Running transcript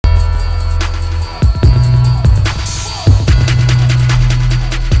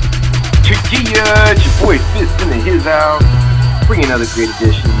what? Your boy Fist in the his house, bringing another great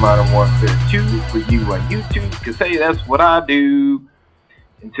edition of Modern Warfare 2 for you on YouTube, because hey, that's what I do.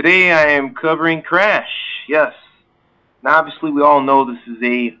 And today I am covering Crash, yes. Now obviously we all know this is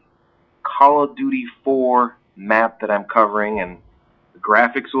a Call of Duty 4 map that I'm covering, and the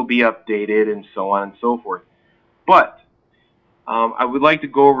graphics will be updated and so on and so forth. But I would like to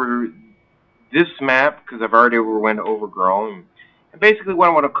go over this map because I've already went Overgrown. And basically what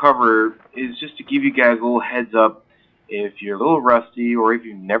I want to cover is just to give you guys a little heads up if you're a little rusty or if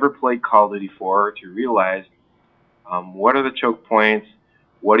you've never played Call of Duty 4 to realize what are the choke points,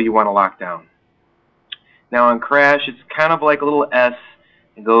 what do you want to lock down. Now on Crash, it's kind of like a little S.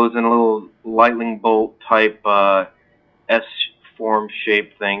 It goes in a little lightning bolt type S form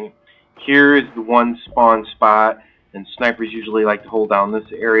shape thing. Here is the one spawn spot, and snipers usually like to hold down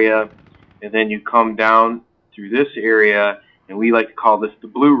this area, and then you come down through this area, and we like to call this the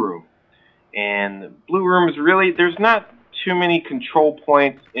blue room. And the blue room is really, there's not too many control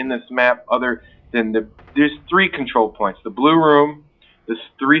points in this map other than there's 3 control points. The blue room, this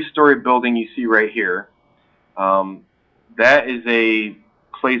 3-story building you see right here, that is a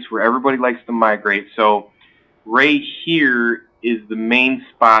place where everybody likes to migrate. So right here is the main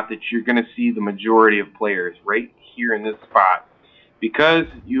spot that you're going to see the majority of players, right here in this spot, because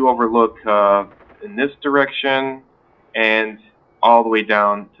you overlook in this direction and all the way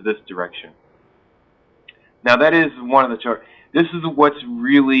down to this direction. Now that is one of the this is what's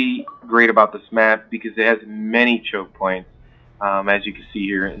really great about this map, because it has many choke points, as you can see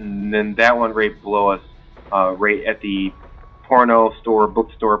here. And then that one right below us, right at the porno store,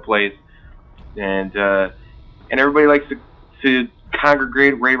 bookstore place, and everybody likes to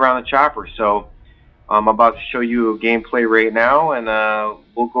congregate right around the chopper. So I'm about to show you a gameplay right now, and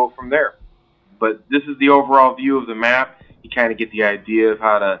we'll go from there. But this is the overall view of the map. You kind of get the idea of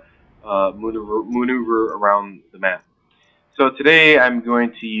how to maneuver around the map. So today I'm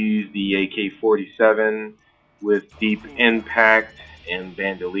going to use the AK-47 with Deep Impact and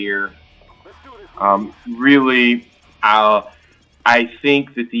Bandolier. Really, I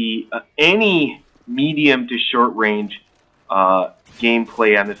think that the any medium to short range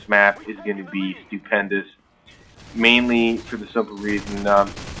gameplay on this map is going to be stupendous, mainly for the simple reason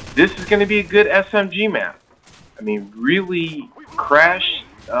this is going to be a good SMG map. I mean, really, Crash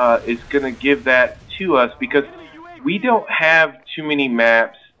is going to give that to us, because we don't have too many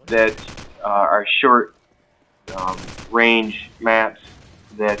maps that are short range maps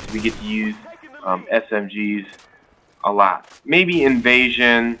that we get to use SMGs a lot. Maybe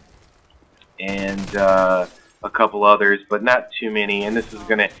Invasion and a couple others, but not too many. And this is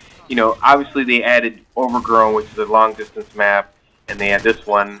going to, you know, obviously they added Overgrown, which is a long distance map, and they had this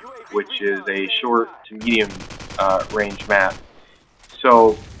one, which is a short to medium range map.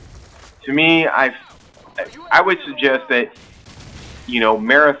 So to me, I would suggest that, you know,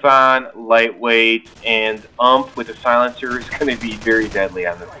 Marathon, Lightweight, and UMP with a silencer is going to be very deadly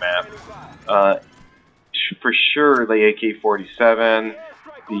on this map. For sure, the AK-47,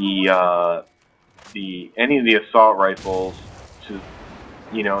 any of the assault rifles,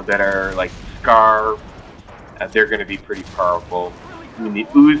 you know, that are like Scar, they're going to be pretty powerful. I mean, the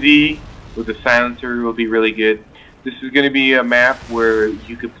Uzi with the silencer will be really good. This is going to be a map where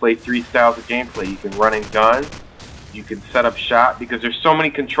you could play 3 styles of gameplay. You can run and gun, you can set up shot, because there's so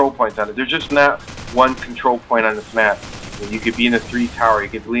many control points on it. There's just not one control point on this map. You could be in the 3 tower, you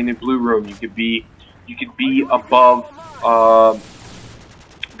could be in the blue room, you could be above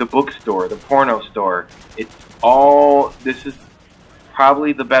the bookstore, the porno store. It's all, this is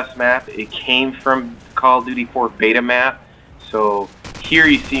probably the best map. It came from Call of Duty 4 beta map. So here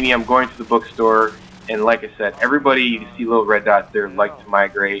you see me, I'm going to the bookstore, and like I said, everybody, you can see little red dots there, like to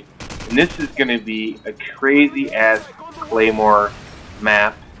migrate. And this is going to be a crazy ass Claymore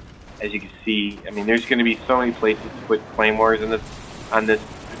map, as you can see. I mean, there's going to be so many places to put Claymores in on this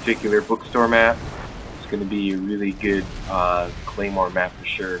particular bookstore map. It's going to be a really good Claymore map for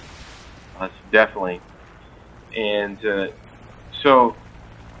sure. Definitely. And so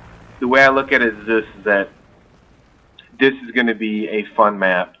the way I look at it is this, is that this is going to be a fun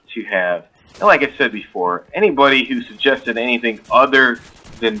map to have. And like I said before, anybody who suggested anything other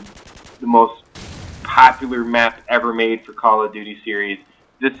than the most popular map ever made for Call of Duty series,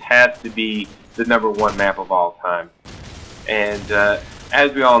 this has to be the #1 map of all time. And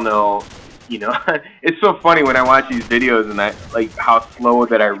as we all know, you know, it's so funny when I watch these videos and I like how slow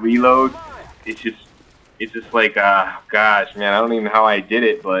that I reload. It's just like, gosh, man, I don't even know how I did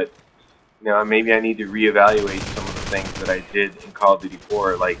it, but you know, maybe I need to reevaluate some of the things that I did in Call of Duty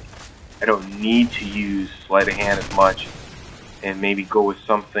 4. Like, I don't need to use sleight of hand as much, and maybe go with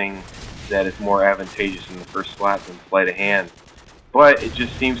something that it's more advantageous in the first slot than sleight of hand. But it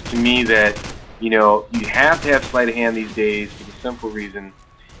just seems to me that, you know, you have to have sleight of hand these days for the simple reason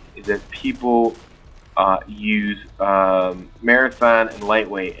is that people use marathon and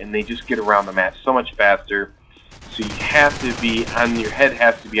lightweight, and they just get around the map so much faster. So you have to be on, your head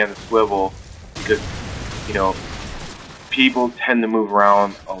has to be on the swivel, because, you know, people tend to move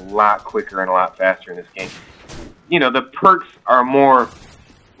around a lot quicker and a lot faster in this game. You know, the perks are more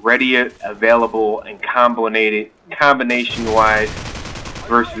ready, available, and combination-wise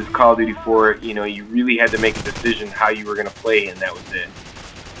versus Call of Duty 4. You know, you really had to make a decision how you were going to play, and that was it.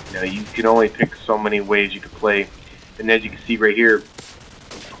 You know, you can only pick so many ways you could play. And as you can see right here,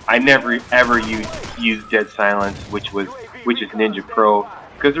 I never ever used Dead Silence, which is Ninja Pro,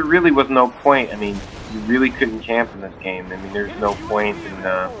 because there really was no point. I mean, you really couldn't camp in this game. I mean, there's no point in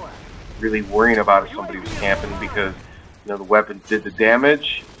really worrying about if somebody was camping, because, you know, the weapons did the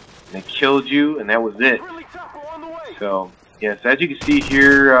damage and they killed you, and that was it. So yes, as you can see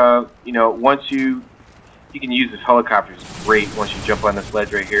here, you know, once you can use this helicopter, it's great once you jump on this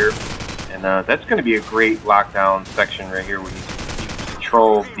ledge right here, and that's going to be a great lockdown section right here where you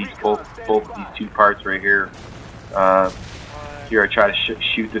control these both these two parts right here. Here I try to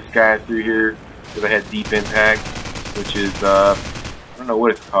shoot this guy through here because I had deep impact, which is I don't know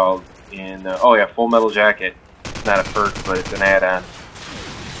what it's called in oh yeah, Full Metal Jacket. It's not a perk, but it's an add-on.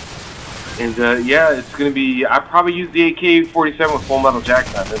 And yeah, it's gonna be. I probably use the AK-47 with Full Metal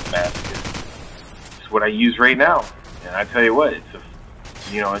Jacket on this map. It's what I use right now, and I tell you what, it's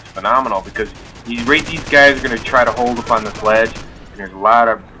it's phenomenal, because these guys are gonna try to hold up on this ledge, and there's a lot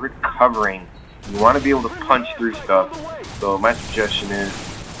of brick covering. You want to be able to punch through stuff. So my suggestion is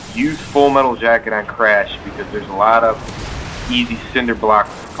use Full Metal Jacket on Crash, because there's a lot of easy cinder blocks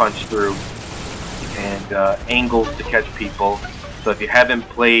to punch through and angles to catch people. So if you haven't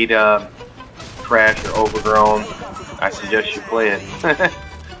played Crash or Overgrown, I suggest you play it.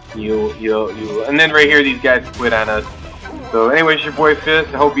 And then right here, these guys quit on us. So anyways, your boy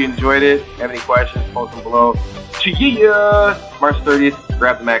Fist. I hope you enjoyed it. Have any questions, post them below. Cheeya! March 30th,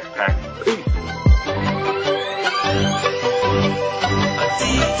 grab the Max Pack. Peace.